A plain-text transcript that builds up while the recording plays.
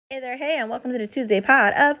Hey there, hey, and welcome to the Tuesday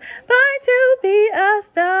pod of Born to Be a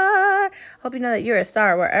Star. Hope you know that you're a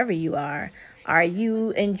star wherever you are. Are you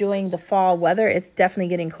enjoying the fall weather? It's definitely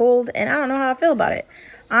getting cold, and I don't know how I feel about it.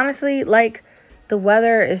 Honestly, the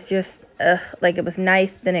weather is just, like it was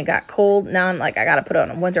nice, then it got cold. Now I'm like, I gotta put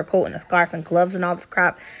on a winter coat and a scarf and gloves and all this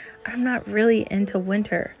crap. I'm not really into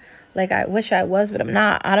winter. Like, I wish I was, but I'm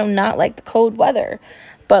not. I do not like the cold weather.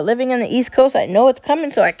 But living in the East Coast, I know it's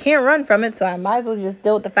coming, so I can't run from it. So I might as well just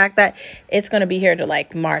deal with the fact that it's going to be here to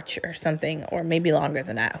like March or something, or maybe longer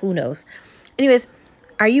than that. Who knows? Anyways,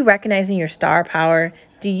 are you recognizing your star power?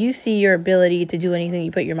 Do you see your ability to do anything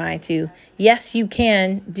you put your mind to? Yes, you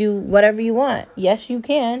can do whatever you want. Yes, you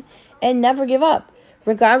can. And never give up.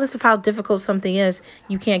 Regardless of how difficult something is,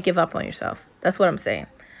 you can't give up on yourself. That's what I'm saying.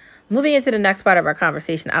 Moving into the next part of our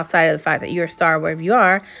conversation, outside of the fact that you're a star wherever you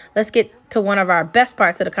are, let's get to one of our best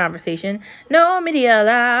parts of the conversation. No media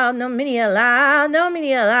allowed, no media allowed, no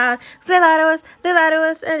media allowed. 'Cause they lie to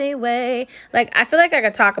us anyway. Like, I feel like I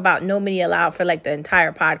could talk about no media allowed for like the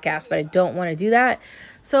entire podcast, but I don't want to do that.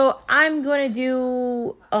 So I'm going to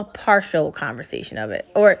do a partial conversation of it,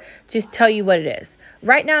 or just tell you what it is.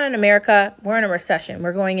 Right now in America, we're in a recession.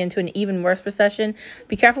 We're going into an even worse recession.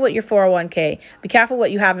 Be careful with your 401k. Be careful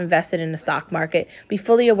what you have invested in the stock market. Be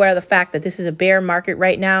fully aware of the fact that this is a bear market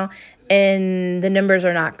right now and the numbers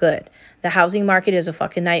are not good. The housing market is a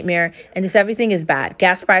fucking nightmare and just everything is bad.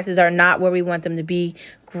 Gas prices are not where we want them to be.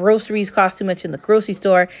 Groceries cost too much in the grocery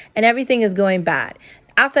store and everything is going bad.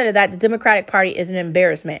 Outside of that, the Democratic Party is an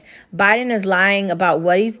embarrassment. Biden is lying about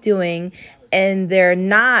what he's doing, and they're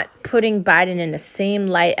not putting Biden in the same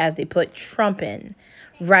light as they put Trump in,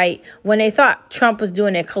 right? When they thought Trump was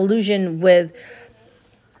doing a collusion with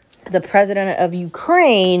the president of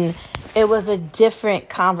Ukraine, it was a different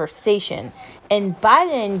conversation. And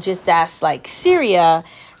Biden just asked, like, Syria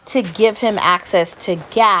to give him access to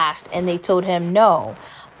gas, and they told him no.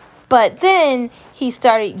 But then he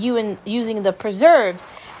started using the preserves,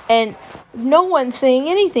 and no one's saying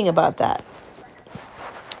anything about that.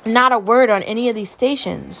 Not a word on any of these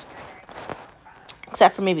stations,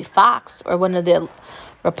 except for maybe Fox or one of the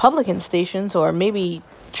Republican stations, or maybe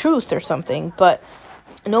Truth or something. But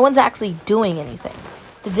no one's actually doing anything.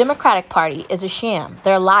 The Democratic Party is a sham.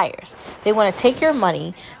 They're liars. They want to take your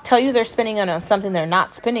money, tell you they're spending it on something they're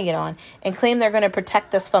not spending it on, and claim they're going to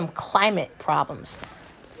protect us from climate problems.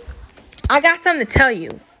 I got something to tell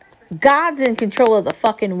you. God's in control of the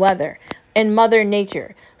fucking weather and Mother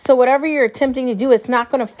Nature. So whatever you're attempting to do, it's not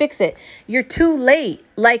going to fix it. You're too late.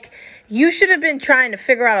 Like, you should have been trying to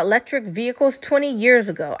figure out electric vehicles 20 years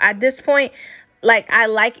ago. At this point, like, I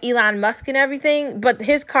like Elon Musk and everything, but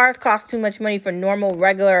his cars cost too much money for normal,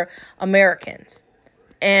 regular Americans.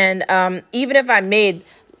 And even if I made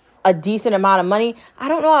a decent amount of money, I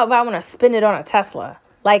don't know if I want to spend it on a Tesla.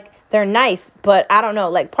 Like, they're nice, but I don't know.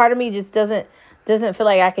 Like, part of me just doesn't feel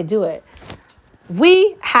like I could do it.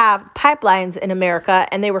 We have pipelines in America,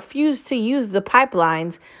 and they refuse to use the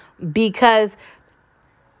pipelines because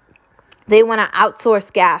they want to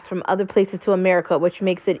outsource gas from other places to America, which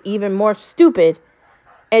makes it even more stupid.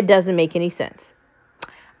 It doesn't make any sense.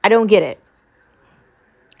 I don't get it.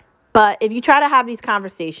 But if you try to have these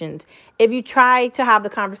conversations, if you try to have the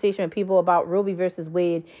conversation with people about Roe v. versus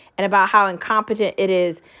Wade and about how incompetent it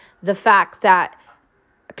is, the fact that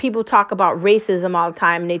people talk about racism all the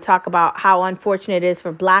time, and they talk about how unfortunate it is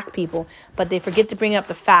for black people, but they forget to bring up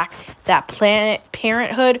the fact that Planned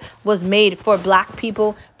Parenthood was made for black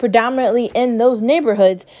people predominantly in those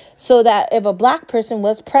neighborhoods, so that if a black person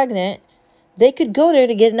was pregnant, they could go there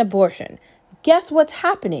to get an abortion. Guess what's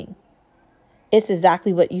happening? It's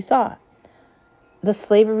exactly what you thought. The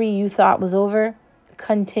slavery you thought was over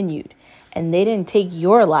continued. And they didn't take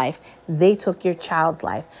your life. They took your child's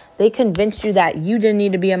life. They convinced you that you didn't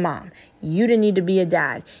need to be a mom. You didn't need to be a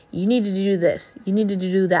dad. You needed to do this. You needed to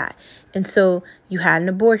do that. And so you had an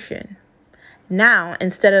abortion. Now,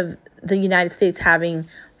 instead of the United States having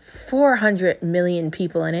 400 million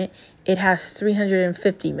people in it, it has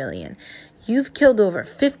 350 million. You've killed over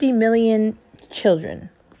 50 million children.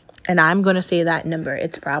 And I'm going to say that number.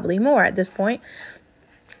 It's probably more at this point.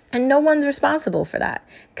 And no one's responsible for that.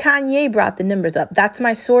 Kanye brought the numbers up. That's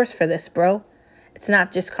my source for this, bro. It's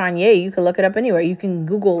not just Kanye. You can look it up anywhere. You can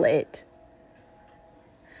Google it.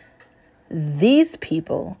 These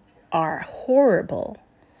people are horrible.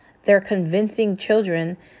 They're convincing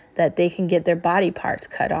children that they can get their body parts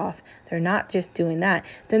cut off. They're not just doing that.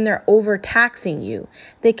 Then they're overtaxing you.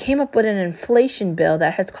 They came up with an inflation bill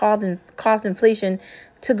that has caused inflation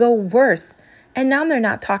to go worse. And now they're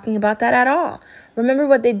not talking about that at all. Remember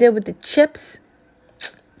what they did with the chips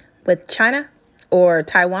with China? or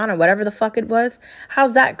Taiwan or whatever the fuck it was.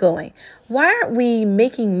 How's that going? Why aren't we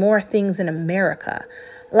making more things in America?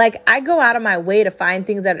 Like, I go out of my way to find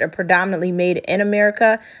things that are predominantly made in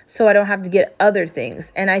America so I don't have to get other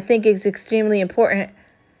things. And I think it's extremely important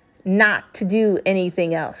not to do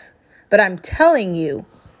anything else. But I'm telling you,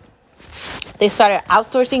 they started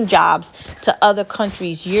outsourcing jobs to other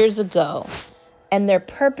countries years ago. And they're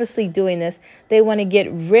purposely doing this. They want to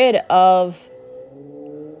get rid of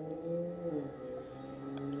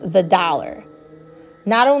the dollar.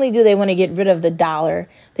 Not only do they want to get rid of the dollar,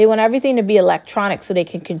 they want everything to be electronic so they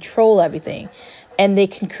can control everything. And they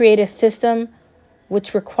can create a system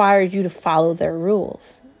which requires you to follow their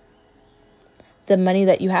rules. The money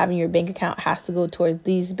that you have in your bank account has to go towards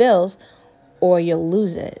these bills or you'll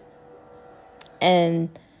lose it. And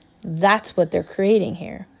that's what they're creating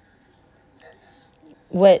here.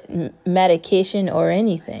 What medication or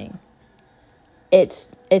anything. It's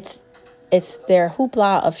their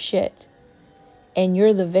hoopla of shit. And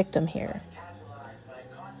you're the victim here.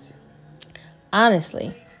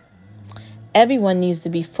 Honestly, everyone needs to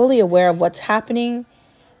be fully aware of what's happening.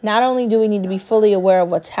 Not only do we need to be fully aware of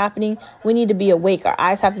what's happening, we need to be awake. Our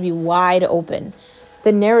eyes have to be wide open.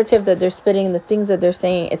 The narrative that they're spitting, the things that they're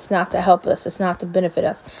saying, it's not to help us. It's not to benefit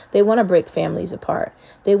us. They want to break families apart.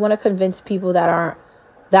 They want to convince people that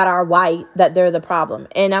are white that they're the problem.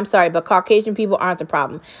 And I'm sorry, but Caucasian people aren't the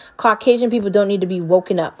problem. Caucasian people don't need to be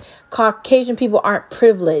woken up. Caucasian people aren't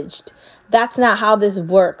privileged. That's not how this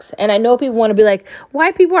works. And I know people want to be like,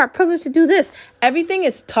 white people are privileged to do this. Everything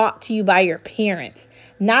is taught to you by your parents.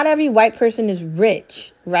 Not every white person is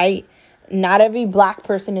rich, right? Not every black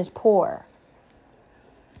person is poor.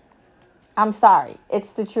 I'm sorry.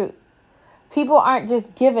 It's the truth. People aren't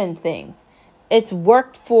just given things. It's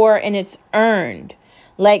worked for and it's earned.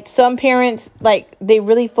 Like, some parents, like, they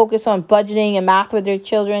really focus on budgeting and math with their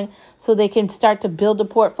children so they can start to build a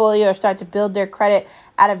portfolio or start to build their credit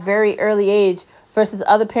at a very early age, versus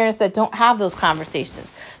other parents that don't have those conversations.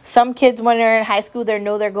 Some kids, when they're in high school, they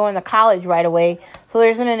know they're going to college right away, so there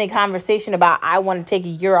isn't any conversation about, I want to take a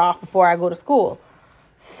year off before I go to school.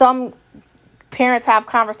 Some parents have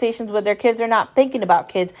conversations with their kids. They're not thinking about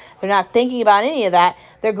kids. They're not thinking about any of that.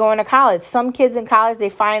 They're going to college. Some kids in college, they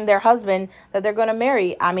find their husband that they're going to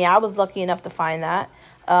marry. I mean, I was lucky enough to find that.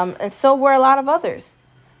 And so were a lot of others.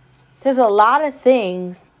 There's a lot of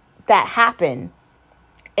things that happen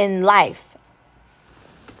in life.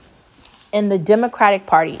 And the Democratic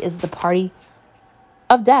Party is the party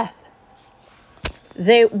of death.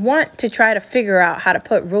 They want to try to figure out how to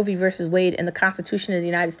put Roe v. versus Wade in the Constitution of the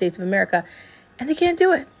United States of America, and they can't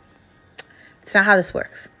do it. It's not how this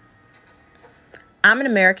works. I'm an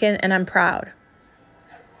American, and I'm proud.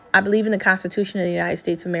 I believe in the Constitution of the United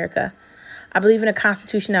States of America. I believe in a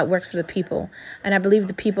constitution that works for the people, and I believe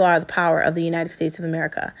the people are the power of the United States of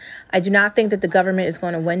America. I do not think that the government is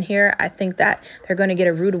going to win here. I think that they're going to get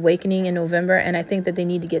a rude awakening in November, and I think that they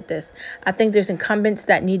need to get this. I think there's incumbents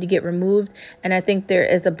that need to get removed, and I think there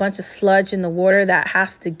is a bunch of sludge in the water that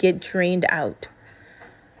has to get drained out.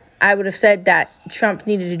 I would have said that Trump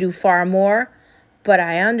needed to do far more, but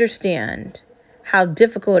I understand how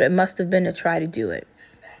difficult it must have been to try to do it.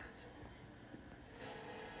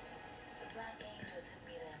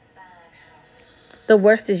 The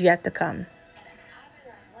worst is yet to come.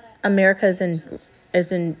 America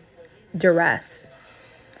is in duress.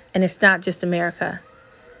 And it's not just America.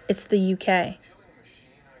 It's the UK.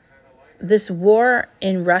 This war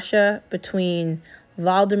in Russia between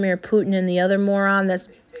Vladimir Putin and the other moron that's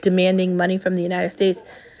demanding money from the United States,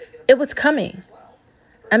 it was coming.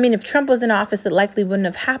 I mean, if Trump was in office, it likely wouldn't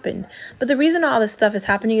have happened. But the reason all this stuff is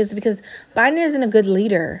happening is because Biden isn't a good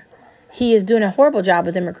leader. He is doing a horrible job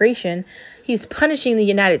with immigration. He's punishing the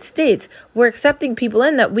United States. We're accepting people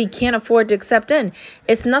in that we can't afford to accept in.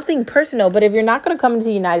 It's nothing personal, but if you're not going to come into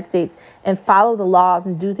the United States and follow the laws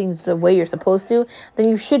and do things the way you're supposed to, then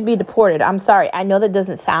you should be deported. I'm sorry. I know that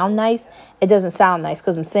doesn't sound nice. It doesn't sound nice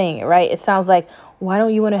because I'm saying it, right? It sounds like, why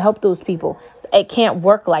don't you want to help those people? It can't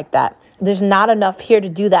work like that. There's not enough here to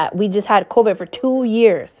do that. We just had COVID for 2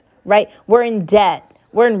 years, right? We're in debt.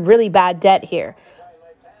 We're in really bad debt here.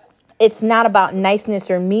 It's not about niceness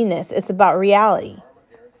or meanness. It's about reality.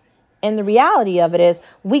 And the reality of it is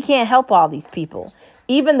we can't help all these people.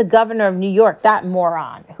 Even the governor of New York, that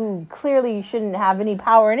moron, who clearly shouldn't have any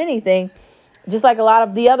power in anything, just like a lot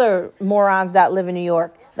of the other morons that live in New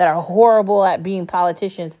York that are horrible at being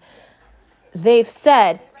politicians, they've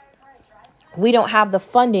said, we don't have the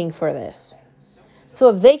funding for this. So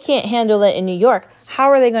if they can't handle it in New York, how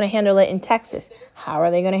are they going to handle it in Texas? How are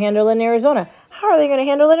they going to handle it in Arizona? How are they going to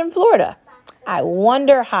handle it in Florida? I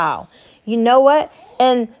wonder how. You know what?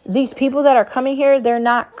 And these people that are coming here, they're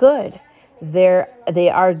not good. They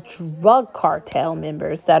are drug cartel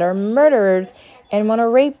members that are murderers and want to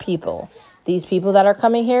rape people. These people that are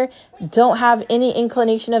coming here don't have any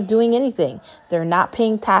inclination of doing anything. They're not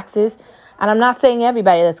paying taxes. And I'm not saying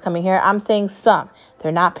everybody that's coming here. I'm saying some.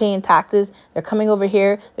 They're not paying taxes. They're coming over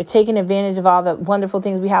here. They're taking advantage of all the wonderful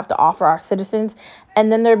things we have to offer our citizens.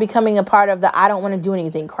 And then they're becoming a part of the I don't want to do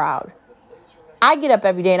anything crowd. I get up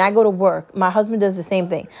every day and I go to work. My husband does the same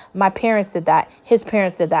thing. My parents did that. His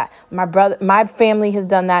parents did that. My family has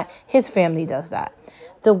done that. His family does that.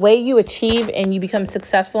 The way you achieve and you become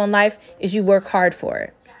successful in life is you work hard for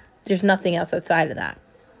it. There's nothing else outside of that.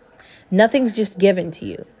 Nothing's just given to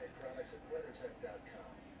you.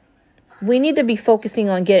 We need to be focusing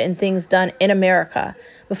on getting things done in America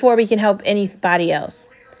before we can help anybody else.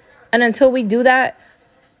 And until we do that,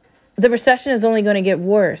 the recession is only going to get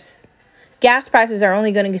worse. Gas prices are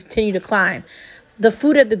only going to continue to climb. The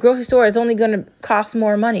food at the grocery store is only going to cost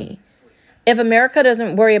more money. If America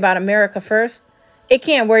doesn't worry about America first, it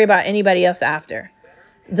can't worry about anybody else after.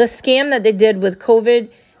 The scam that they did with COVID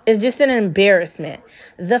is just an embarrassment.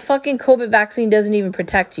 The fucking COVID vaccine doesn't even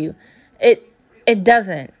protect you. It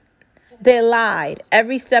doesn't. They lied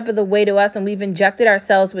every step of the way to us, and we've injected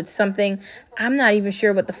ourselves with something. I'm not even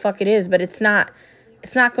sure what the fuck it is, but it's not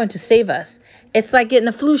going to save us. It's like getting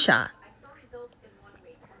a flu shot.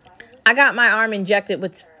 I got my arm injected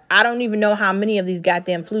with, I don't even know how many of these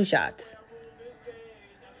goddamn flu shots.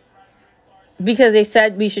 Because they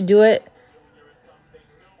said we should do it.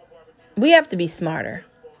 We have to be smarter.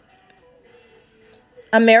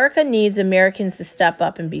 America needs Americans to step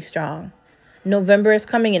up and be strong. November is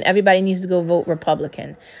coming and everybody needs to go vote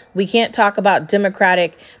Republican. We can't talk about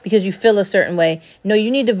Democratic because you feel a certain way. No,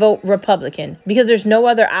 you need to vote Republican because there's no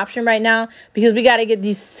other option right now because we got to get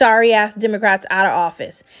these sorry ass Democrats out of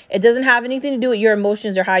office. It doesn't have anything to do with your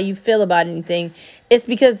emotions or how you feel about anything. It's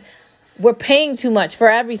because we're paying too much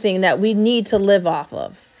for everything that we need to live off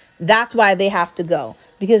of. That's why they have to go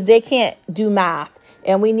because they can't do math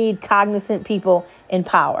and we need cognizant people in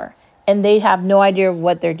power and they have no idea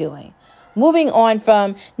what they're doing. Moving on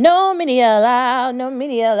from no media allowed, no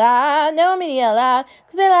media allowed, no media allowed,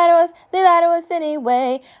 because they lie to us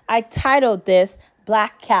anyway. I titled this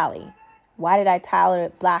Black Cali. Why did I title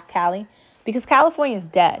it Black Cali? Because California is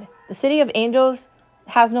dead. The city of angels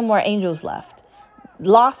has no more angels left.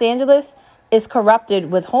 Los Angeles is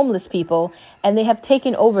corrupted with homeless people, and they have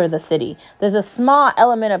taken over the city. There's a small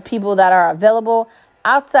element of people that are available.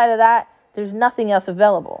 Outside of that, there's nothing else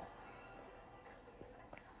available.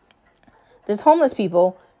 There's homeless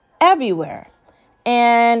people everywhere.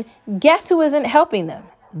 And guess who isn't helping them?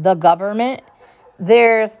 The government.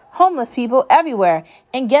 There's homeless people everywhere.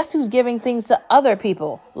 And guess who's giving things to other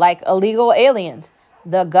people, like illegal aliens?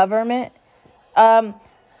 The government. The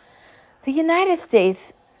United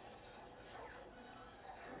States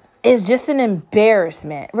is just an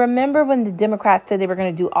embarrassment. Remember when the Democrats said they were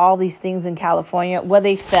going to do all these things in California? Well,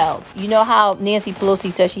 they failed. You know how Nancy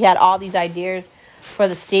Pelosi said she had all these ideas for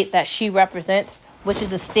the state that she represents, which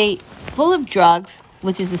is a state full of drugs,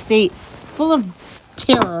 which is a state full of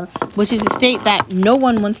terror, which is a state that no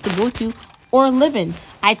one wants to go to or live in.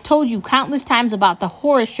 I told you countless times about the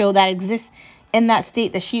horror show that exists in that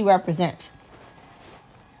state that she represents.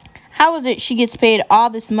 How is it she gets paid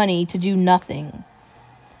all this money to do nothing?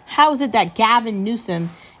 How is it that Gavin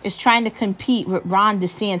Newsom is trying to compete with Ron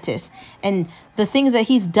DeSantis and the things that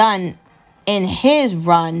he's done in his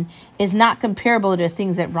run is not comparable to the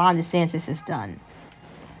things that Ron DeSantis has done?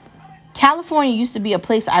 California used to be a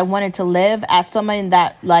place I wanted to live as someone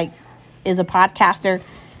that is a podcaster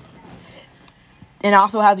and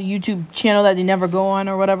also has a YouTube channel that they never go on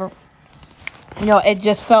or whatever. It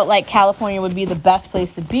just felt like California would be the best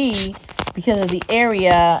place to be because of the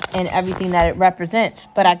area and everything that it represents.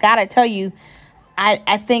 But I gotta tell you,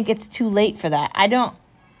 I think it's too late for that. I don't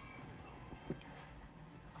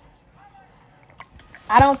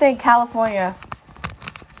think California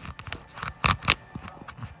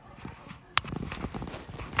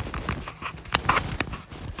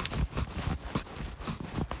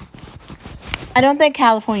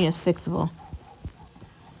is fixable.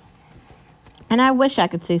 And I wish I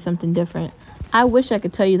could say something different. I wish I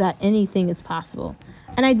could tell you that anything is possible.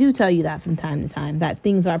 And I do tell you that from time to time, that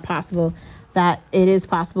things are possible, that it is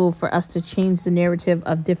possible for us to change the narrative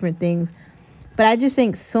of different things. But I just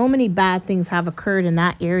think so many bad things have occurred in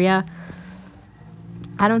that area.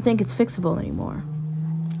 I don't think it's fixable anymore.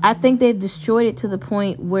 I think they've destroyed it to the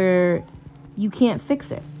point where you can't fix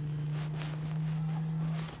it.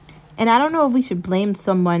 And I don't know if we should blame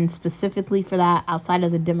someone specifically for that outside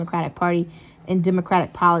of the Democratic Party. and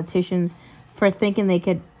Democratic politicians for thinking they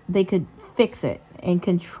could fix it and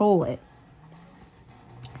control it.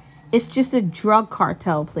 It's just a drug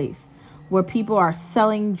cartel place where people are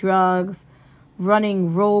selling drugs,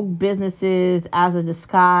 running rogue businesses as a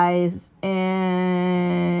disguise,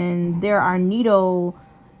 and there are needle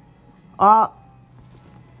all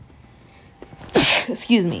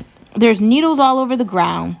excuse me. There's needles all over the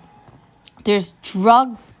ground. There's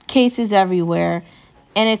drug cases everywhere,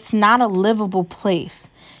 and it's not a livable place.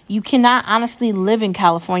 You cannot honestly live in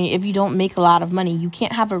California if you don't make a lot of money. You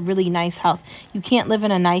can't have a really nice house. You can't live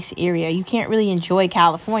in a nice area. You can't really enjoy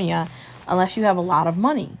California unless you have a lot of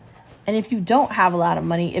money. And if you don't have a lot of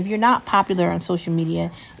money, if you're not popular on social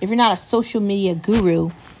media, if you're not a social media guru,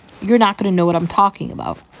 you're not going to know what I'm talking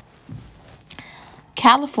about.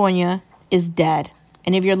 California is dead.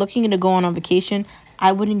 And if you're looking to go on a vacation,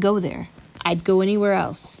 I wouldn't go there. I'd go anywhere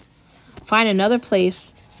else. Find another place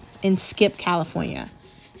and skip California.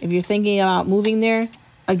 If you're thinking about moving there,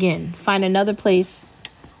 again, find another place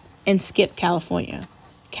and skip California.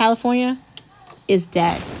 California is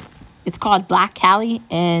dead. It's called Black Cali,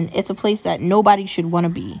 and it's a place that nobody should want to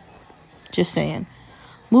be. Just saying.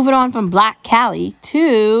 Moving on from Black Cali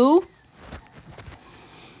to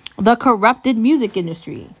the corrupted music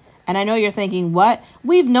industry. And I know you're thinking, what?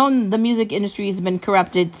 We've known the music industry has been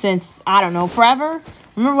corrupted since, I don't know, forever.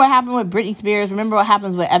 Remember what happened with Britney Spears? Remember what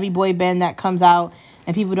happens with every boy band that comes out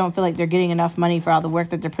and people don't feel like they're getting enough money for all the work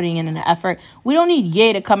that they're putting in and the effort? We don't need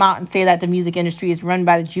Ye to come out and say that the music industry is run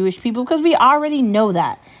by the Jewish people, because we already know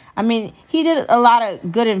that. I mean, he did a lot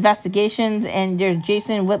of good investigations, and there's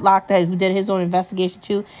Jason Whitlock who did his own investigation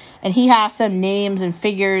too, and he has some names and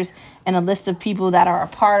figures and a list of people that are a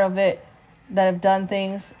part of it that have done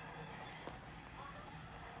things.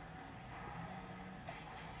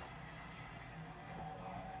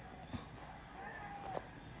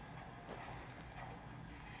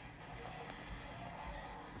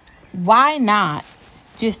 Why not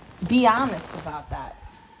just be honest about that?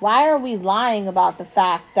 Why are we lying about the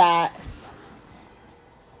fact that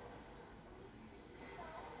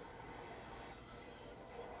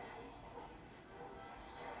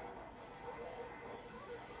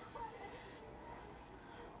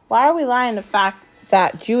the fact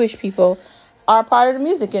that Jewish people are part of the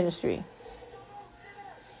music industry?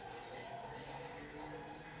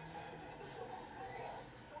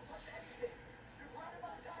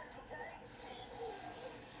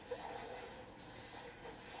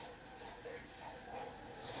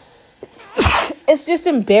 It's just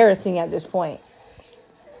embarrassing at this point.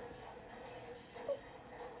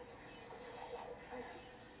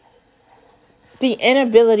 The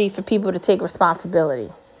inability for people to take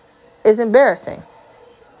responsibility is embarrassing.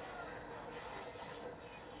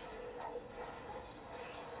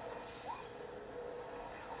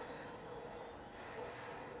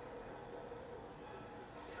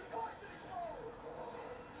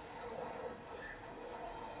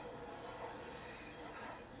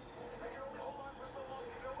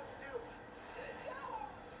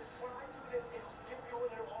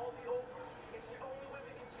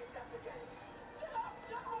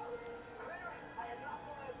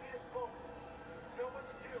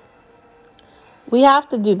 We have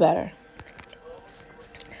to do better.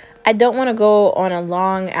 I don't want to go on a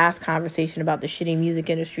long ass conversation about the shitty music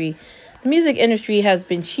industry. The music industry has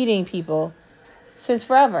been cheating people since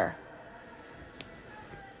forever.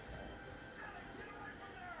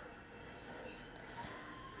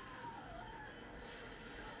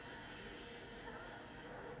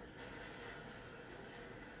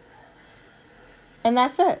 And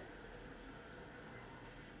that's it.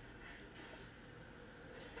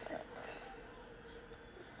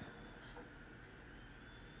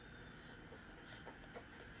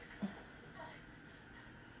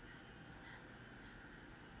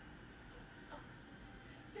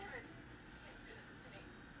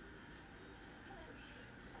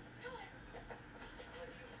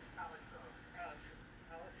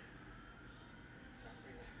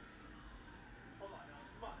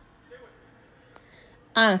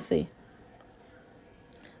 Honestly,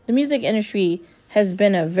 the music industry has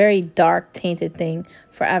been a very dark, tainted thing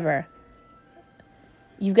forever.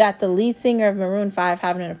 You've got the lead singer of Maroon 5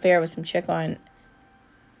 having an affair with some chick on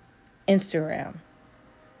Instagram.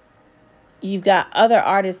 You've got other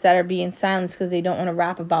artists that are being silenced because they don't want to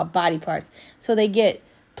rap about body parts. So they get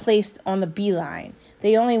placed on the beeline.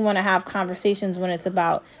 They only want to have conversations when it's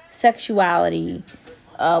about sexuality,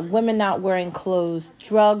 women not wearing clothes,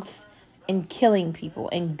 drugs, and killing people,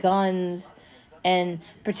 and guns, and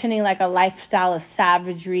pretending like a lifestyle of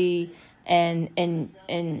savagery and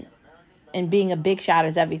and being a big shot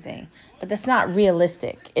is everything. But that's not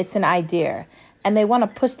realistic. It's an idea. And they want to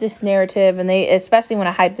push this narrative, and they especially want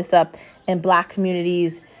to hype this up in black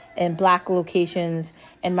communities and black locations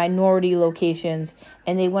and minority locations,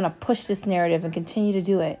 and they want to push this narrative and continue to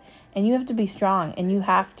do it. And you have to be strong, and you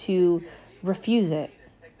have to refuse it.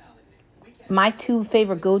 My two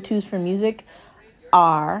favorite go-tos for music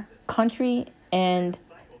are country and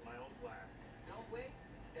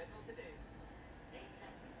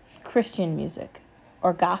Christian music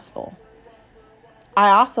or gospel. I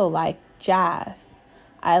also like jazz.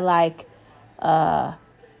 I like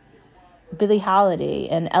Billie Holiday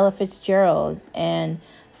and Ella Fitzgerald and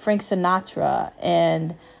Frank Sinatra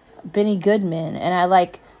and Benny Goodman, and I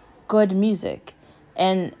like good music.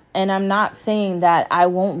 And I'm not saying that I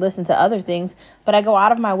won't listen to other things, but I go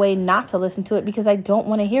out of my way not to listen to it because I don't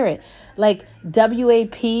want to hear it. Like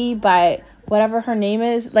WAP by whatever her name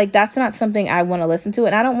is, like that's not something I want to listen to,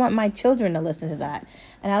 and I don't want my children to listen to that.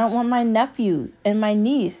 And I don't want my nephew and my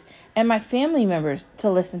niece and my family members to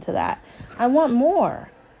listen to that. I want more.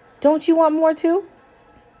 Don't you want more too?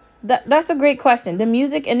 That's a great question. The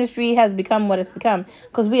music industry has become what it's become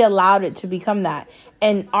because we allowed it to become that.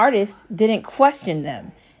 And artists didn't question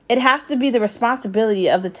them. It has to be the responsibility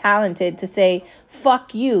of the talented to say,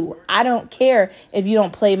 fuck you. I don't care if you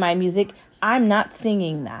don't play my music. I'm not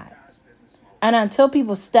singing that. And until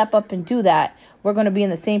people step up and do that, we're going to be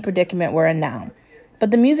in the same predicament we're in now.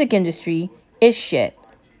 But the music industry is shit.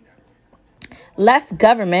 Less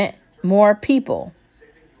government, more people.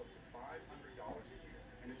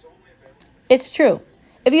 It's true.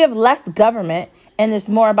 If you have less government and there's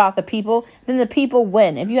more about the people, then the people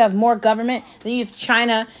win. If you have more government, then you have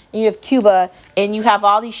China and you have Cuba and you have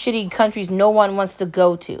all these shitty countries no one wants to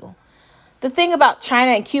go to. The thing about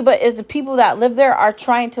China and Cuba is the people that live there are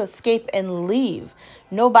trying to escape and leave.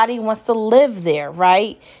 Nobody wants to live there,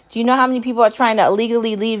 right? Do you know how many people are trying to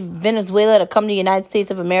illegally leave Venezuela to come to the United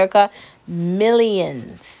States of America?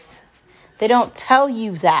 Millions. They don't tell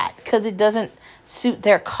you that because it doesn't suit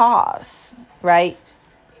their cause. Right?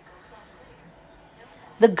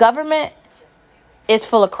 The government is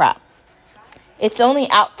full of crap. It's only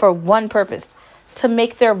out for one purpose, to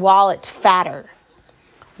make their wallet fatter.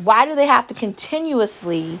 Why do they have to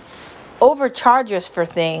continuously overcharge us for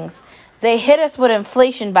things? They hit us with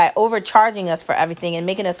inflation by overcharging us for everything and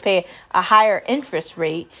making us pay a higher interest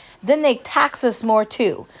rate. Then they tax us more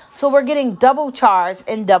too. So we're getting double charged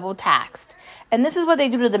and double taxed. And this is what they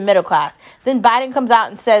do to the middle class. Then Biden comes out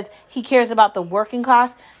and says he cares about the working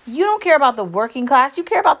class. You don't care about the working class. You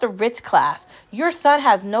care about the rich class. Your son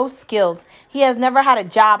has no skills. He has never had a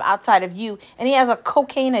job outside of you. And he has a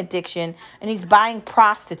cocaine addiction. And he's buying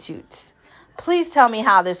prostitutes. Please tell me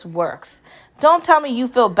how this works. Don't tell me you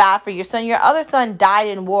feel bad for your son. Your other son died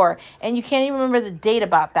in war, and you can't even remember the date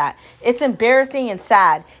about that. It's embarrassing and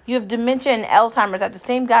sad. You have dementia and Alzheimer's at the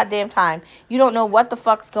same goddamn time. You don't know what the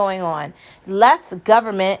fuck's going on. Less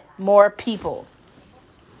government, more people.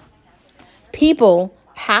 People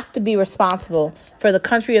have to be responsible for the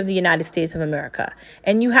country of the United States of America.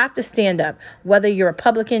 And you have to stand up, whether you're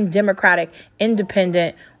Republican, Democratic,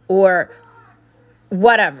 Independent, or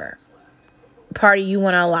whatever party you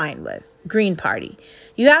want to align with, Green Party.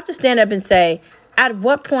 You have to stand up and say, at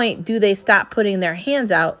what point do they stop putting their hands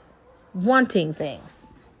out wanting things?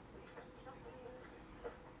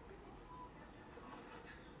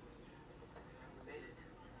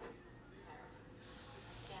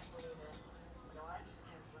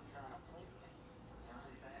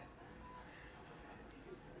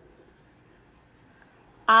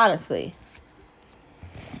 Honestly,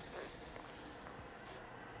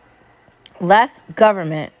 less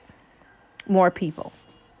government, more people.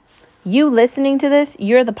 You listening to this,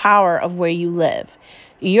 you're the power of where you live.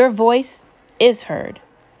 Your voice is heard.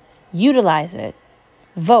 Utilize it.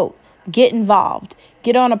 Vote. Get involved.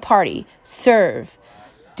 Get on a party. Serve.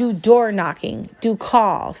 Do door knocking. Do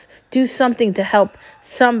calls. Do something to help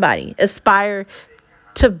somebody aspire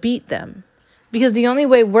to beat them. Because the only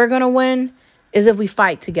way we're going to win is if we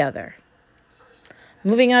fight together.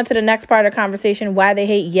 Moving on to the next part of the conversation, why they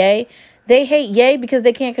hate Ye. They hate Ye because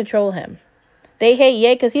they can't control him. They hate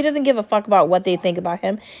Ye because he doesn't give a fuck about what they think about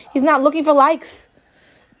him. He's not looking for likes.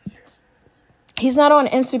 He's not on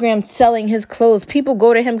Instagram selling his clothes. People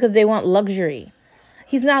go to him because they want luxury.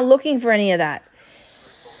 He's not looking for any of that.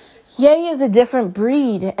 Ye is a different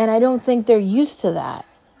breed, and I don't think they're used to that,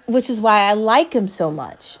 which is why I like him so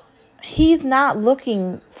much. He's not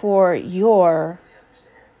looking for your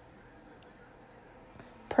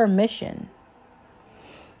permission.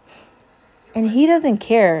 And he doesn't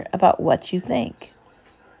care about what you think.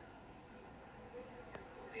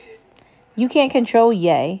 You can't control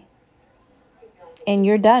Ye. and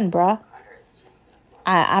you're done, bruh.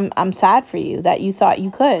 I'm sad for you that you thought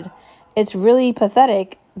you could. It's really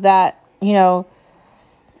pathetic that, you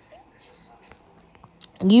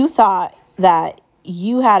thought that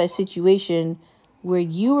you had a situation where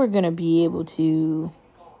you were going to be able to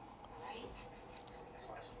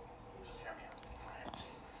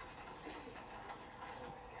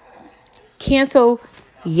cancel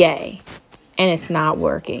Yay, and it's not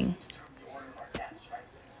working.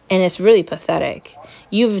 And it's really pathetic.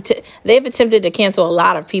 They've attempted to cancel a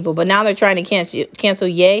lot of people, but now they're trying to cancel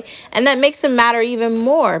Ye, and that makes him matter even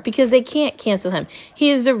more because they can't cancel him.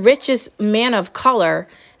 He is the richest man of color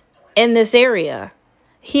in this area.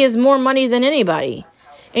 He has more money than anybody,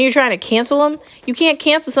 and you're trying to cancel him. You can't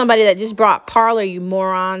cancel somebody that just brought Parler, you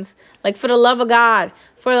morons. Like, for the love of God,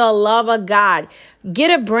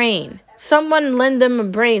 get a brain. Someone lend them a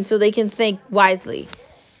brain so they can think wisely.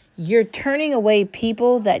 You're turning away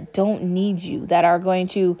people that don't need you, that are going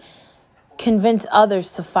to convince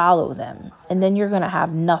others to follow them. And then you're going to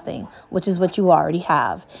have nothing, which is what you already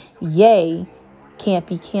have. Ye can't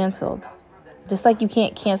be canceled. Just like you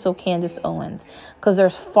can't cancel Candace Owens, because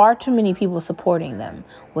there's far too many people supporting them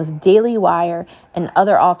with Daily Wire and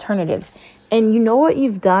other alternatives. And you know what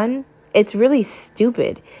you've done? It's really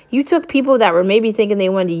stupid. You took people that were maybe thinking they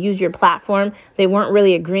wanted to use your platform. They weren't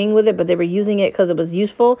really agreeing with it, but they were using it because it was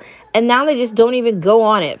useful. And now they just don't even go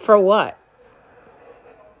on it. For what?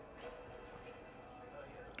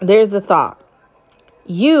 There's the thought.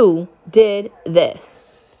 You did this.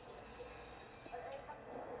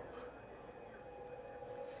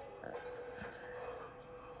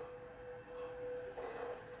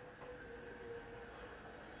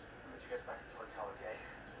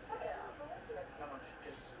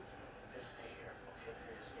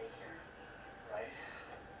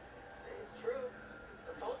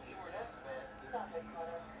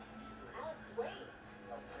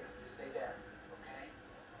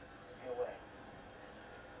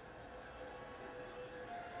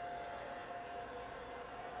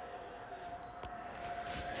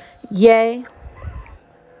 Yay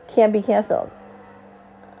can't be canceled.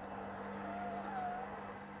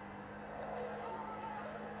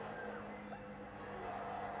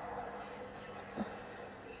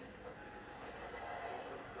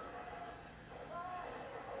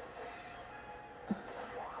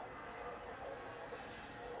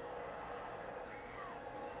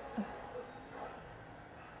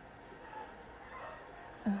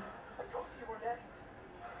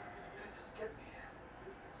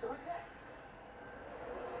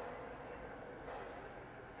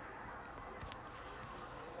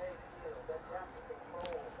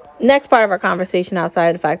 Next part of our conversation, outside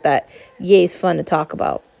of the fact that Ye's fun to talk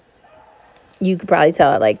about. You could probably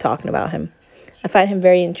tell I like talking about him. I find him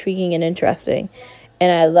very intriguing and interesting.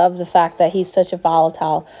 And I love the fact that he's such a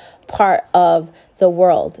volatile part of the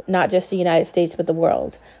world, not just the United States, but the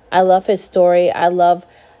world. I love his story. I love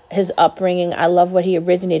his upbringing. I love what he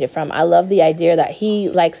originated from. I love the idea that he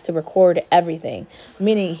likes to record everything,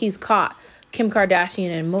 meaning he's caught Kim Kardashian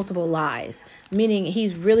in multiple lies, meaning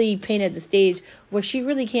he's really painted the stage where she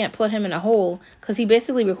really can't put him in a hole because he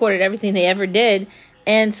basically recorded everything they ever did.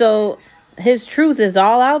 And so his truth is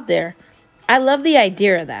all out there. I love the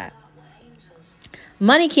idea of that.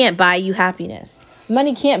 Money can't buy you happiness.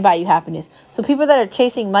 Money can't buy you happiness. So people that are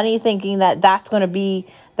chasing money thinking that that's going to be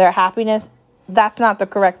their happiness, that's not the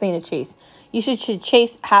correct thing to chase. You should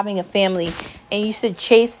chase having a family, and you should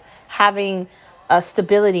chase having a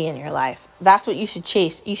stability in your life. That's what you should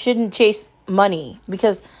chase. You shouldn't chase money,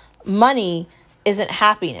 because money isn't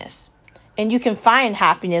happiness. And you can find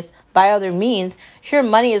happiness by other means. Sure,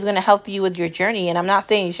 money is going to help you with your journey, and I'm not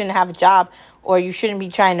saying you shouldn't have a job or you shouldn't be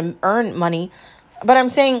trying to earn money, but I'm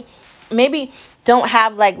saying maybe don't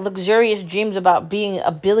have like luxurious dreams about being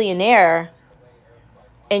a billionaire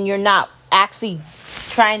and you're not actually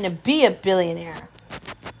trying to be a billionaire.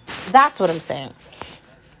 That's what I'm saying.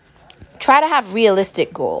 Try to have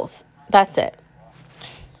realistic goals. That's it.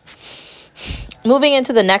 Moving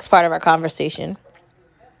into the next part of our conversation,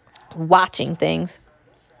 watching things.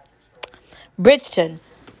 Bridgerton.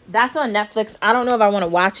 That's on Netflix. I don't know if I want to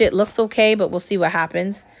watch it. Looks okay, but we'll see what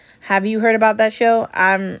happens. Have you heard about that show?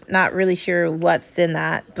 I'm not really sure what's in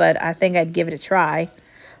that, but I think I'd give it a try.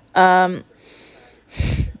 Um,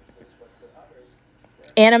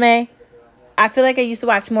 Anime. I feel like I used to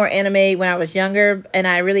watch more anime when I was younger, and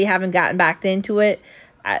I really haven't gotten back into it.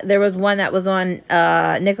 There was one that was on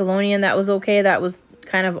Nickelodeon that was okay. That was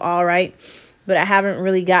kind of all right, but I haven't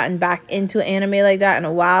really gotten back into anime like that in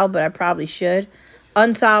a while, but I probably should.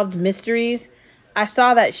 Unsolved Mysteries. I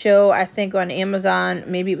saw that show, I think, on Amazon.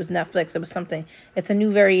 Maybe it was Netflix. It was something. It's a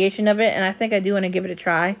new variation of it, and I think I do want to give it a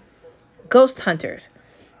try. Ghost Hunters.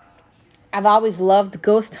 I've always loved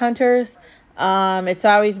Ghost Hunters. It's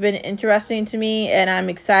always been interesting to me, and I'm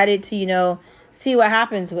excited to, see what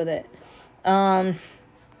happens with it. Um,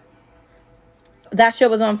 that show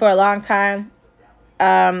was on for a long time.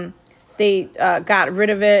 Um, they got rid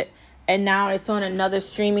of it, and now it's on another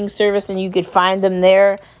streaming service, and you could find them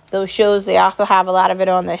there. Those shows, they also have a lot of it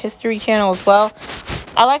on the History Channel as well.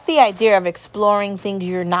 I like the idea of exploring things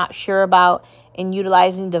you're not sure about and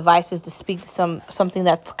utilizing devices to speak to something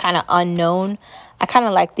that's kind of unknown. I kind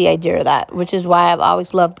of like the idea of that, which is why I've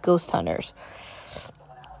always loved Ghost Hunters.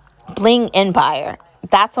 Bling Empire.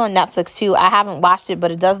 That's on Netflix too. I haven't watched it,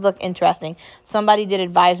 but it does look interesting. Somebody did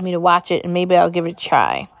advise me to watch it, and maybe I'll give it a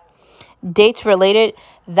try. Dates Related.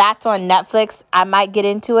 That's on Netflix. I might get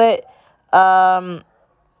into it.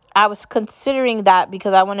 I was considering that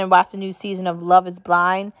because I want to watch the new season of Love is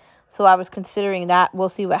Blind. So I was considering that. We'll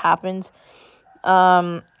see what happens.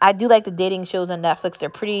 I do like the dating shows on Netflix. They're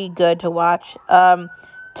pretty good to watch.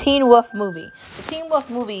 Teen Wolf movie. The Teen Wolf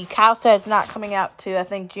movie, Kyle said it's not coming out to, I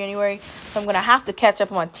think, January. So I'm going to have to catch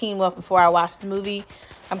up on Teen Wolf before I watch the movie.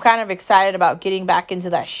 I'm kind of excited about getting back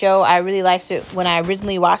into that show. I really liked it when I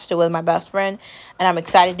originally watched it with my best friend, and I'm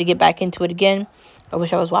excited to get back into it again. I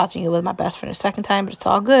wish I was watching it with my best friend a second time, but it's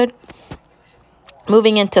all good.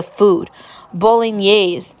 Moving into food.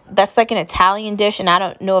 Bolognese. That's like an Italian dish, and I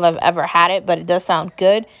don't know if I've ever had it, but it does sound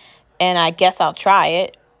good, and I guess I'll try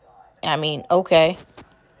it. I mean, okay.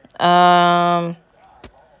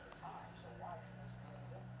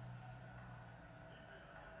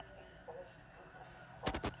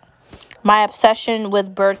 My obsession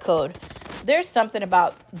with bird code. There's something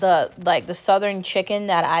about the southern chicken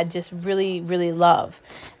that I just really really love,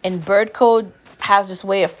 and bird code has this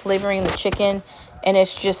way of flavoring the chicken, and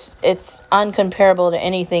it's uncomparable to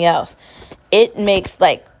anything else. It makes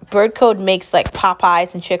like bird code makes like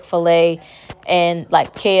Popeyes and Chick-fil-A and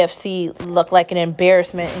like KFC look like an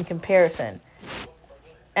embarrassment in comparison.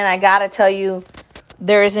 And I gotta tell you,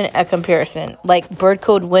 there isn't a comparison. Like bird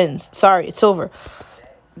code wins. Sorry, it's over.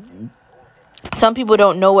 Some people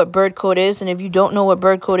don't know what bird code is, and if you don't know what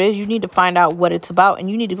bird code is, you need to find out what it's about, and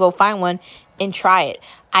you need to go find one and try it.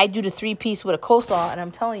 I do the 3-piece with a coleslaw, and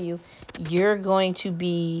I'm telling you, you're going to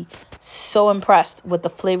be so impressed with the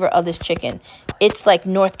flavor of this chicken. It's like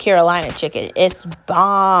North Carolina chicken. It's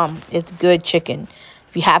bomb. It's good chicken.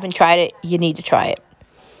 If you haven't tried it, you need to try it.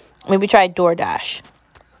 Maybe try DoorDash.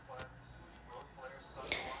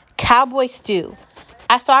 Cowboy stew.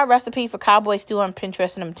 I saw a recipe for cowboy stew on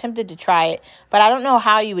Pinterest, and I'm tempted to try it, but I don't know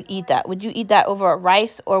how you would eat that. Would you eat that over a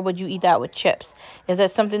rice, or would you eat that with chips? Is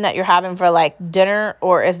that something that you're having for like dinner,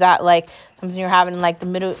 or is that like something you're having in like the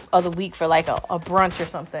middle of the week for like a brunch or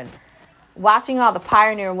something? Watching all the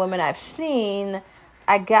Pioneer women I've seen,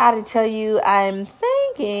 I gotta tell you, I'm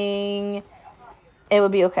thinking it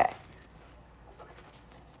would be okay.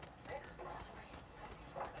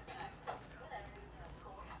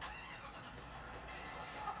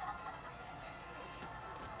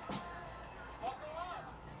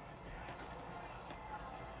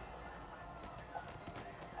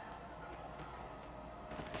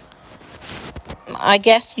 I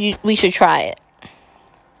guess we should try it.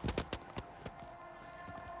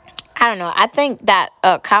 I don't know. I think that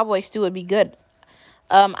cowboy stew would be good.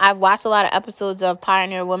 I've watched a lot of episodes of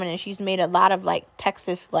Pioneer Woman, and she's made a lot of like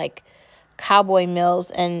Texas like cowboy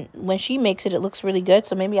meals, and when she makes it, it looks really good.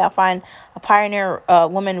 So maybe I'll find a Pioneer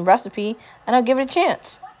Woman recipe, and I'll give it a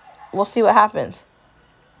chance. We'll see what happens.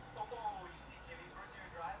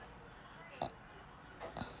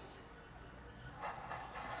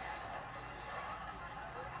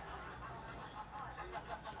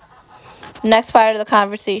 Next part of the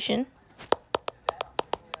conversation: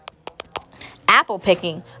 apple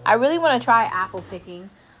picking. I really want to try apple picking,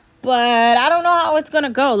 but I don't know how it's gonna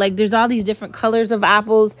go. Like, there's all these different colors of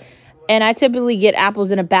apples, and I typically get apples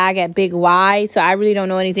in a bag at Big Y, so I really don't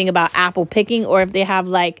know anything about apple picking, or if they have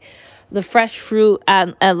like the fresh fruit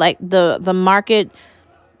at like the market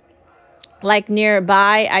like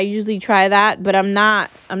nearby. I usually try that, but I'm not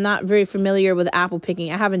very familiar with apple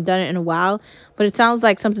picking. I haven't done it in a while, but it sounds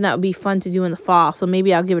like something that would be fun to do in the fall, so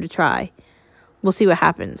maybe I'll give it a try. We'll see what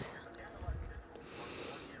happens.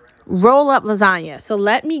 Roll up lasagna. So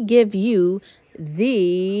let me give you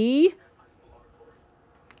the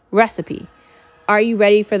recipe. Are you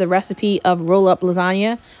ready for the recipe of roll up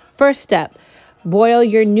lasagna? First step: boil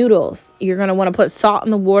your noodles. You're going to want to put salt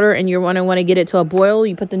in the water, and you're going to want to get it to a boil.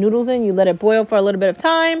 You put the noodles in, you let it boil for a little bit of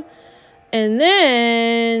time, and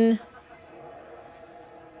then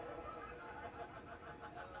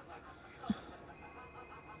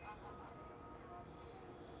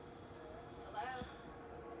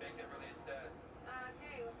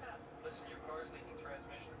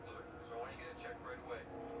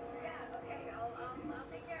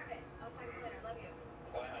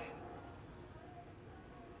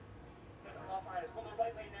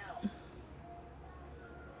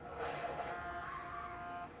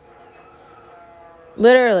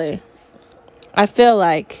Literally. I feel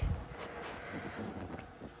like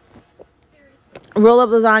roll up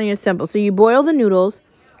lasagna is simple. So you boil the noodles,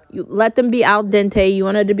 you let them be al dente. You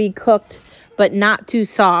want it to be cooked, but not too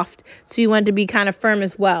soft. So you want it to be kind of firm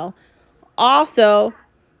as well. Also,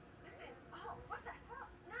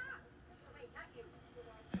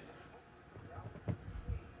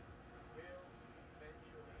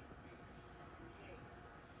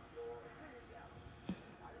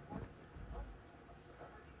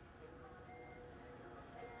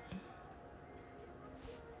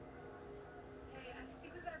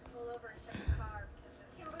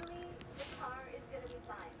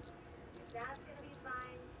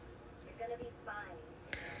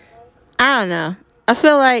 I don't know. I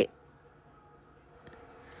feel like,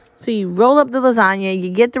 so you roll up the lasagna,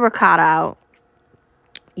 you get the ricotta out,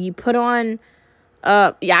 you put on,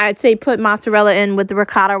 yeah, I'd say put mozzarella in with the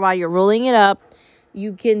ricotta while you're rolling it up.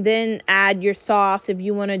 You can then add your sauce if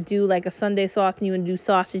you want to do like a Sunday sauce and you want to do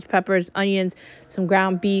sausage, peppers, onions, some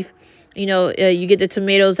ground beef. You get the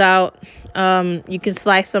tomatoes out. You can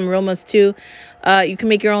slice some Romas too. You can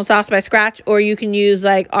make your own sauce by scratch, or you can use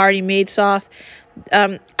like already made sauce.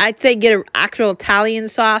 I'd say get an actual Italian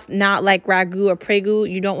sauce, not like ragu or prego.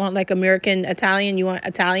 You don't want like American Italian. You want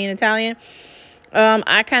Italian.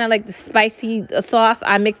 I kind of like the spicy sauce.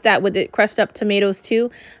 I mix that with the crushed up tomatoes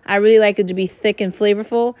too. I really like it to be thick and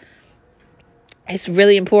flavorful. It's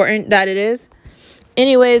really important that it is.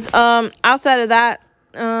 Anyways, outside of that,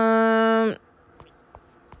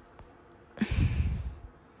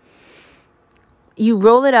 you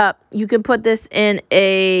roll it up. You can put this in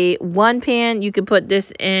a one pan. You can put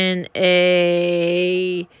this in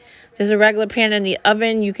just a regular pan in the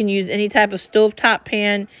oven. You can use any type of stovetop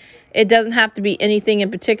pan. It doesn't have to be anything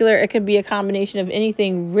in particular. It could be a combination of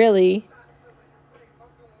anything, really.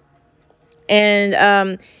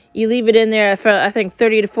 And you leave it in there for, I think,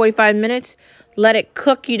 30 to 45 minutes. Let it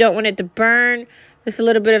cook. You don't want it to burn. Just a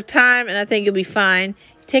little bit of time, and I think you'll be fine.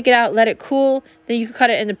 Take it out, let it cool, then you can cut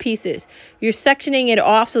it into pieces. You're sectioning it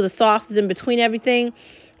off so the sauce is in between everything.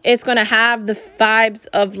 It's going to have the vibes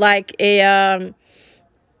of like a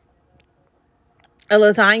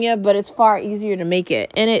lasagna, but it's far easier to make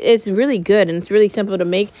it. And it's really good, and it's really simple to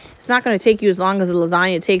make. It's not going to take you as long as a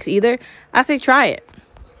lasagna takes either. I say try it.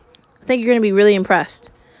 I think you're going to be really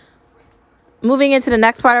impressed. Moving into the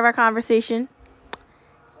next part of our conversation,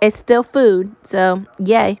 it's still food, so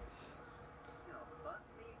yay.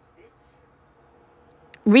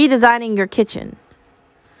 Redesigning your kitchen.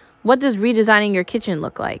 What does redesigning your kitchen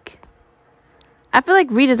look like? I feel like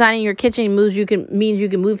redesigning your kitchen means you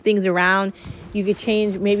can move things around. You could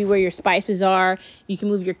change maybe where your spices are. You can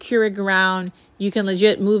move your Keurig around. You can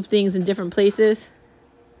legit move things in different places.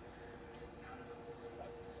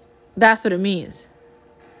 That's what it means.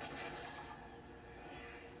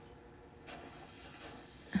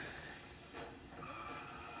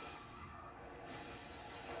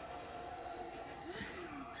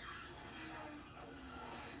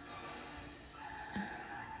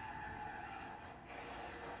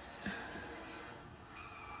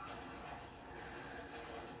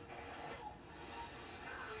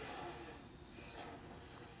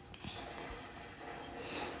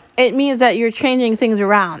 It means that you're changing things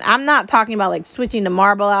around. I'm not talking about like switching the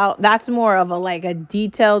marble out. That's more of a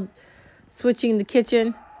detailed switching the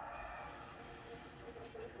kitchen.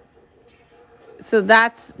 So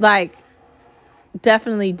that's like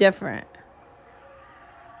definitely different.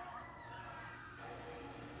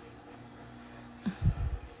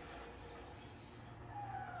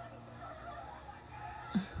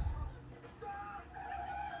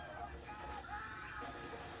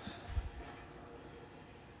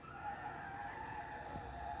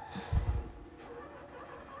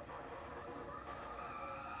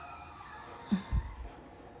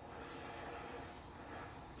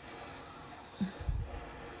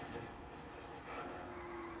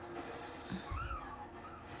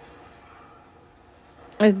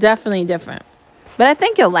 It's definitely different. But I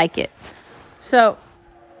think you'll like it. So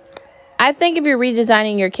I think if you're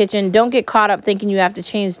redesigning your kitchen, don't get caught up thinking you have to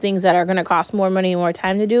change things that are going to cost more money and more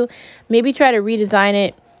time to do. Maybe try to redesign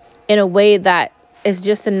it in a way that is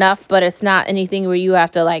just enough, but it's not anything where you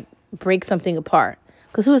have to like break something apart.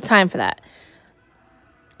 Because who has time for that?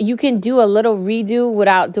 You can do a little redo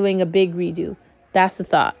without doing a big redo. That's the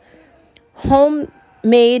thought.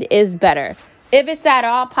 Homemade is better. If it's at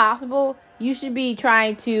all possible, you should be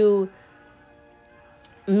trying to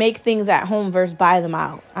make things at home versus buy them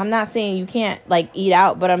out. I'm not saying you can't like eat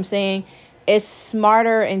out, but I'm saying it's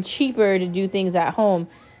smarter and cheaper to do things at home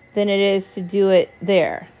than it is to do it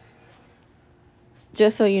there.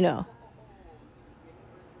 Just so you know.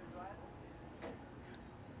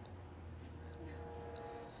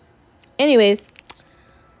 Anyways,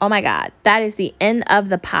 oh my God, that is the end of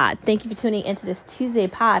the pod. Thank you for tuning into this Tuesday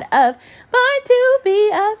pod of Born to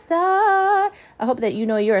Be a Star. I hope that you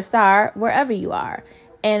know you're a star wherever you are.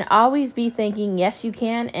 And always be thinking, yes, you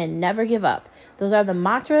can, and never give up. Those are the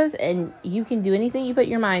mantras, and you can do anything you put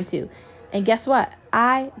your mind to. And guess what?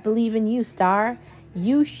 I believe in you, star.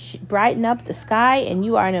 You brighten up the sky, and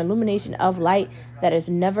you are an illumination of light that is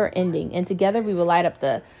never ending. And together we will light up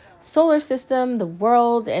the solar system, the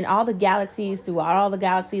world, and all the galaxies throughout all the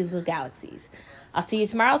galaxies of the galaxies. I'll see you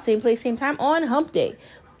tomorrow, same place, same time on Hump Day.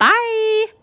 Bye!